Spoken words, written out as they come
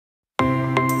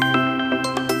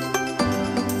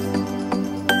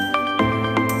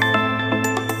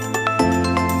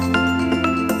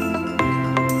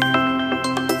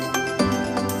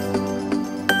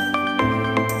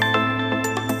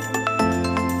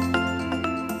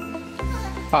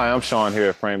Hi, I'm Sean here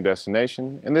at Frame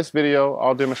Destination. In this video,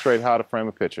 I'll demonstrate how to frame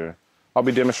a picture. I'll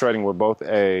be demonstrating with both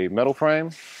a metal frame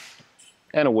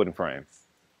and a wooden frame.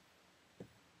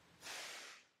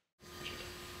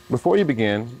 Before you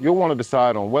begin, you'll want to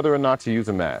decide on whether or not to use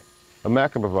a mat. A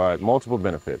mat can provide multiple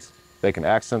benefits. They can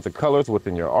accent the colors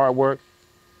within your artwork,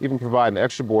 even provide an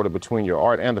extra border between your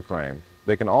art and the frame.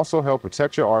 They can also help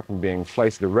protect your art from being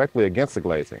placed directly against the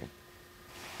glazing,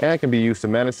 and can be used to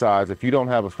manage size if you don't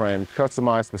have a frame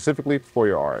customized specifically for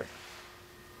your art.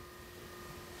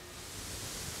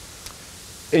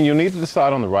 And you'll need to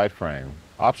decide on the right frame.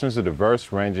 Options are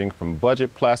diverse, ranging from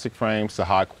budget plastic frames to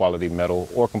high quality metal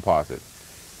or composite.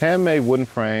 Handmade wooden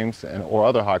frames or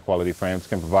other high quality frames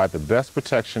can provide the best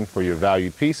protection for your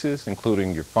valued pieces,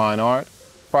 including your fine art,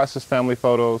 priceless family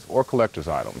photos, or collector's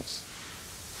items.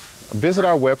 Visit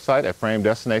our website at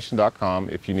framedestination.com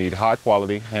if you need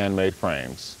high-quality handmade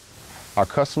frames. Our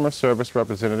customer service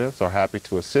representatives are happy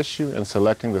to assist you in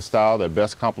selecting the style that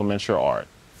best complements your art.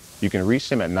 You can reach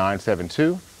them at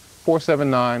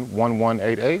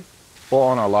 972-479-1188 or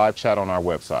on our live chat on our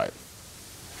website.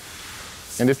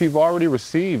 And if you've already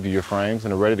received your frames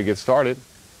and are ready to get started,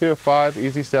 here are 5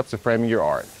 easy steps to framing your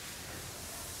art.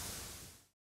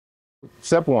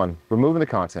 Step 1, removing the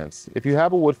contents. If you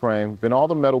have a wood frame, bend all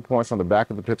the metal points on the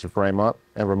back of the picture frame up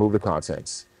and remove the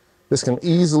contents. This can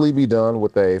easily be done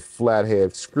with a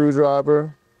flathead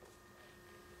screwdriver.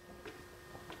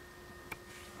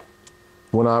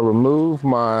 When I remove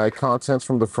my contents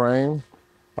from the frame,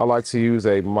 I like to use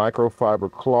a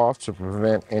microfiber cloth to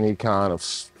prevent any kind of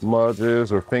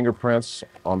smudges or fingerprints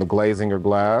on the glazing or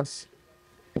glass.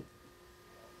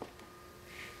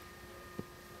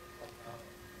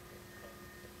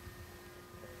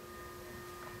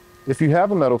 If you have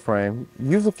a metal frame,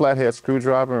 use a flathead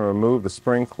screwdriver and remove the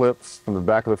spring clips from the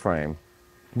back of the frame.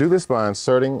 Do this by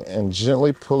inserting and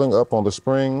gently pulling up on the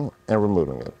spring and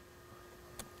removing it.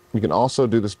 You can also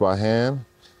do this by hand,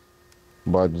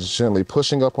 by gently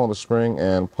pushing up on the spring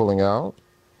and pulling out.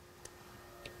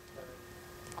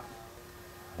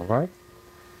 All right.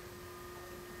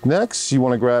 Next, you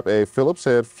want to grab a Phillips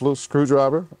head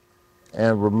screwdriver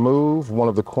and remove one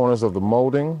of the corners of the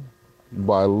molding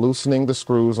by loosening the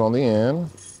screws on the end.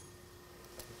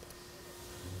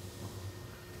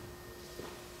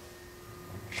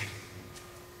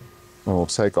 And we'll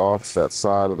take off that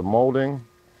side of the molding.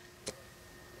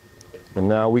 And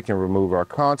now we can remove our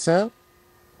content.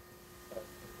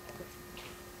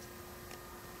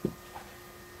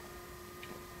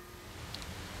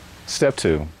 Step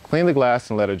 2, clean the glass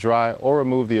and let it dry or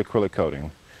remove the acrylic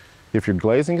coating. If your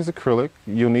glazing is acrylic,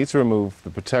 you'll need to remove the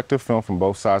protective film from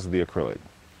both sides of the acrylic.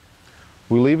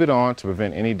 We leave it on to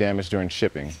prevent any damage during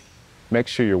shipping. Make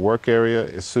sure your work area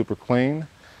is super clean.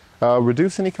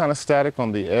 Reduce any kind of static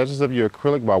on the edges of your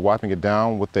acrylic by wiping it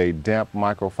down with a damp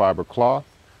microfiber cloth.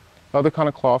 Other kind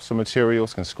of cloths or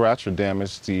materials can scratch or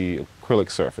damage the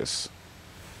acrylic surface.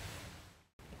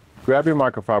 Grab your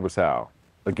microfiber towel.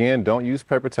 Again, don't use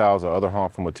paper towels or other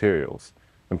harmful materials,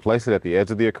 and place it at the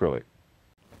edge of the acrylic.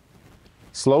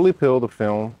 Slowly peel the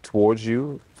film towards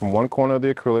you from one corner of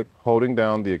the acrylic, holding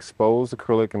down the exposed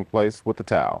acrylic in place with the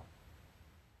towel.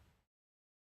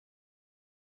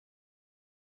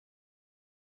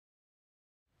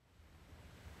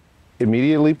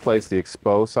 Immediately place the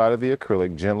exposed side of the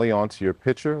acrylic gently onto your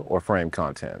picture or frame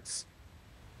contents.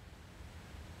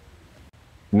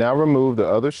 Now remove the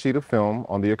other sheet of film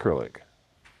on the acrylic.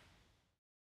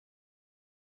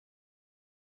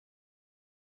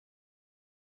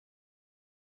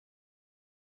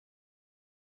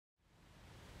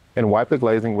 And wipe the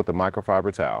glazing with a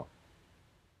microfiber towel.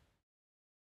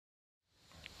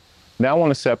 Now on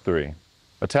to step 3.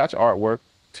 Attach artwork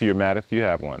to your mat if you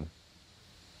have one.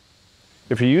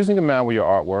 If you're using a mat with your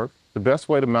artwork, the best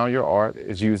way to mount your art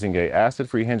is using a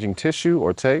acid-free hinging tissue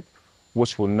or tape,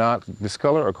 which will not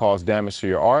discolor or cause damage to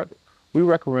your art. We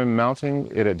recommend mounting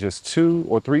it at just 2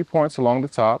 or 3 points along the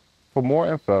top. For more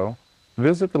info,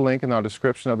 visit the link in our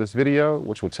description of this video,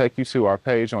 which will take you to our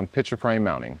page on picture frame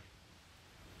mounting.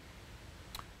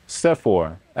 Step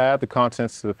 4, add the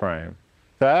contents to the frame.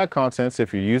 To add contents,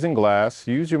 if you're using glass,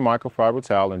 use your microfiber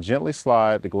towel and gently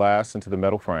slide the glass into the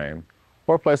metal frame,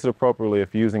 or place it appropriately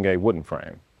if using a wooden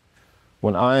frame.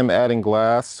 When I am adding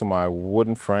glass to my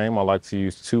wooden frame, I like to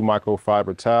use 2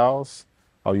 microfiber towels.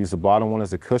 I'll use the bottom one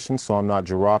as a cushion so I'm not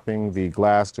dropping the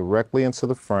glass directly into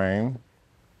the frame.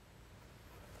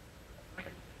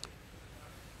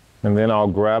 And then I'll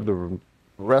grab the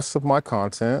rest of my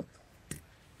content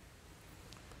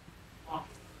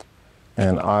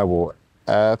and I will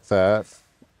add that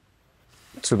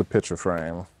to the picture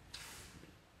frame.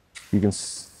 You can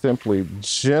Simply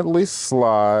gently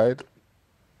slide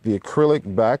the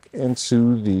acrylic back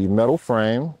into the metal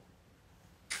frame,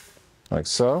 like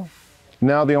so.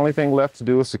 Now the only thing left to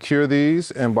do is secure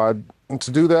these, and to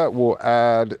do that, we'll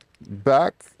add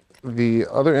back the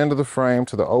other end of the frame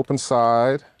to the open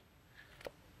side.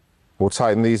 We'll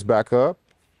tighten these back up.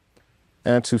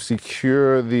 And to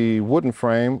secure the wooden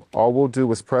frame, all we'll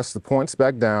do is press the points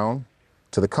back down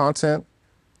to the content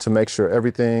to make sure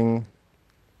everything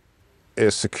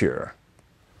is secure.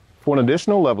 For an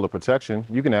additional level of protection,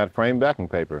 you can add frame backing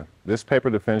paper. This paper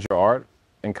defends your art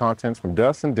and contents from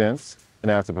dust and dents and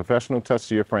adds a professional touch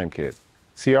to your frame kit.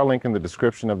 See our link in the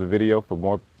description of the video for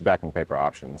more backing paper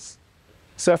options.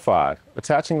 Step 5,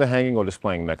 attaching the hanging or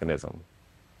displaying mechanism.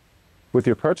 With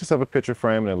your purchase of a picture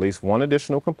frame and at least one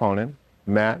additional component,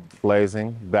 mat,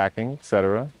 glazing, backing,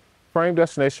 etc., frame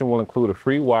destination will include a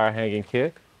free wire hanging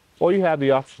kit, or you have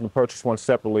the option to purchase one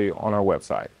separately on our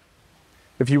website.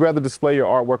 If you'd rather display your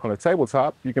artwork on a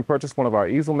tabletop, you can purchase one of our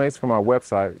EaselMates from our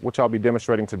website, which I'll be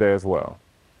demonstrating today as well.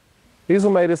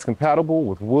 EaselMate is compatible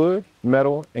with wood,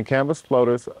 metal, and canvas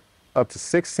floaters up to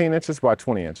 16 inches by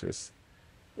 20 inches.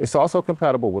 It's also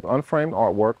compatible with unframed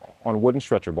artwork on wooden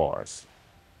stretcher bars.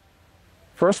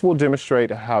 First, we'll demonstrate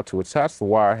how to attach the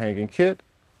wire hanging kit.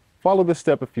 Follow this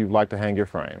step if you'd like to hang your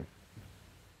frame.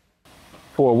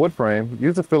 For a wood frame,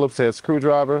 use a Phillips head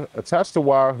screwdriver. Attach the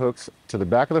wire hooks to the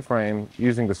back of the frame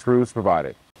using the screws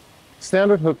provided.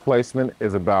 Standard hook placement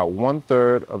is about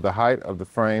 1/3 of the height of the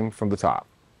frame from the top.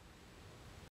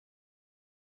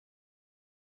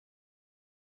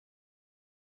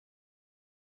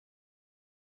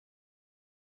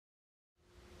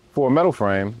 For a metal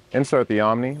frame, insert the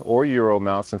Omni or Euro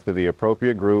mounts into the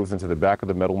appropriate grooves into the back of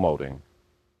the metal molding.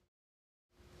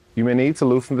 You may need to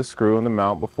loosen the screw in the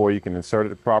mount before you can insert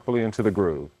it properly into the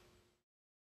groove.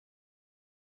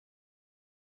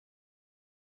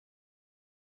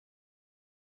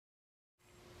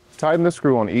 Tighten the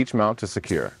screw on each mount to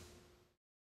secure.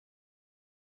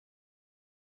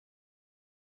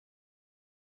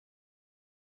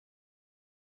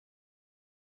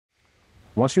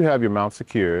 Once you have your mount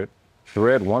secured,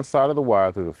 thread one side of the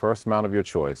wire through the first mount of your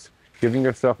choice, giving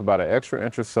yourself about an extra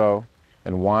inch or so,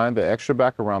 and wind the extra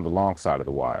back around the long side of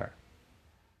the wire.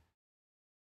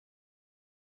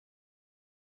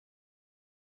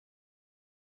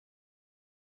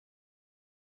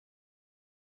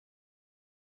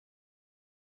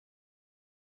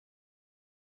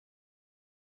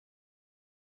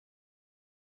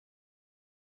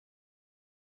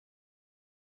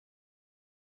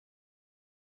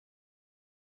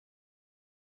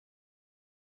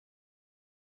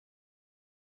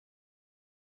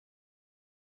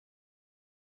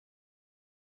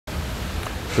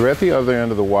 Thread the other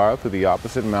end of the wire through the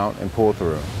opposite mount and pull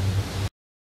through.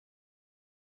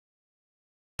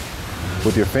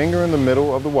 With your finger in the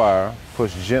middle of the wire,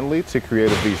 push gently to create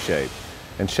a V shape,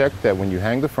 and check that when you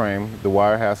hang the frame, the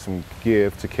wire has some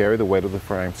give to carry the weight of the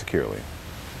frame securely.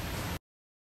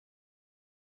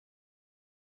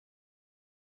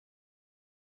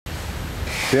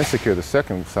 Then secure the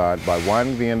second side by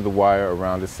winding the end of the wire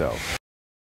around itself.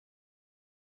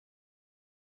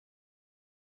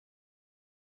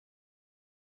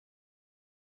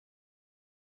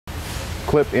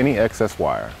 Clip any excess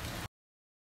wire.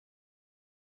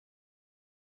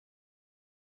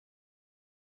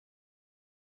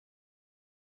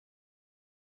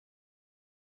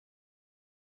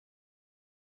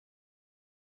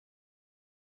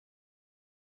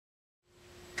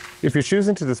 If you're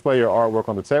choosing to display your artwork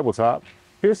on the tabletop,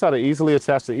 here's how to easily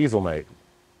attach the EaselMate.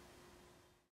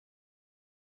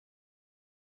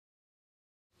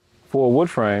 For a wood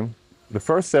frame, the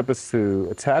first step is to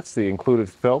attach the included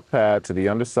felt pad to the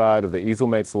underside of the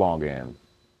EaselMate's long end.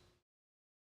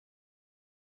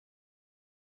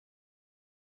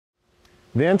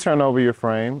 Then turn over your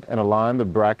frame and align the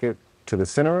bracket to the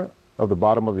center of the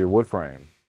bottom of your wood frame.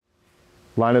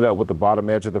 Line it up with the bottom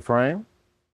edge of the frame.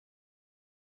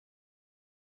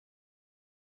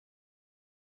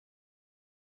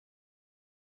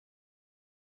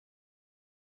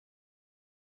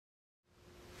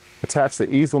 Attach the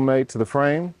EaselMate to the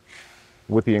frame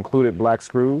with the included black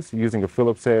screws using a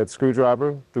Phillips head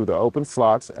screwdriver through the open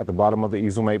slots at the bottom of the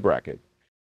EaselMate bracket.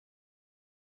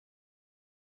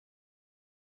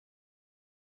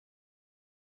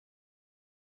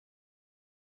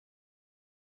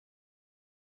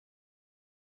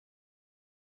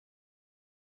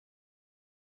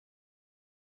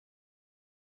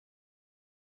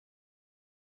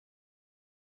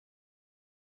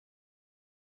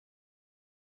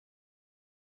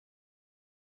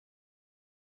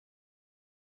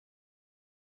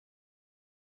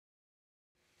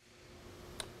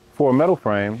 For a metal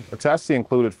frame, attach the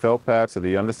included felt pad to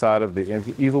the underside of the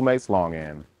EaselMate's long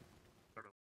end.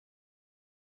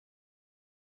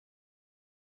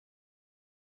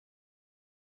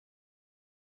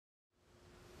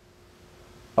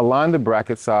 Align the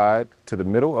bracket side to the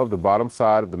middle of the bottom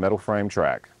side of the metal frame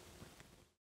track.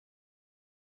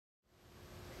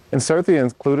 Insert the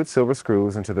included silver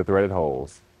screws into the threaded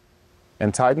holes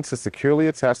and tighten to securely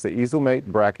attach the EaselMate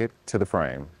bracket to the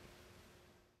frame.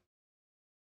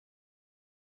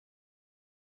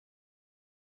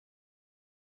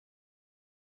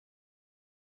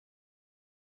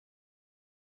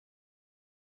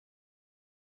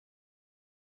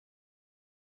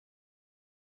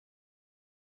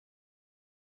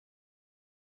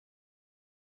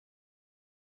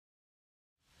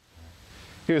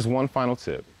 Here's one final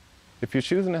tip. If you're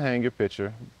choosing to hang your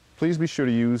picture, please be sure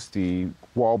to use the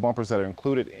wall bumpers that are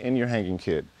included in your hanging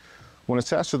kit. When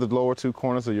attached to the lower two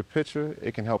corners of your picture,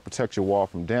 it can help protect your wall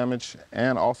from damage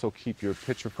and also keep your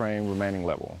picture frame remaining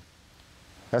level.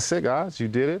 That's it, guys. You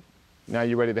did it. Now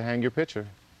you're ready to hang your picture.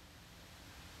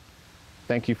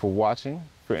 Thank you for watching.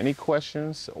 For any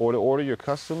questions or to order your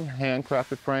custom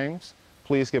handcrafted frames,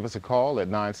 please give us a call at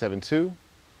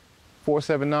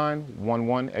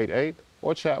 972-479-1188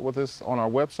 or chat with us on our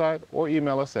website or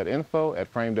email us at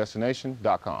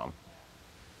info@framedestination.com.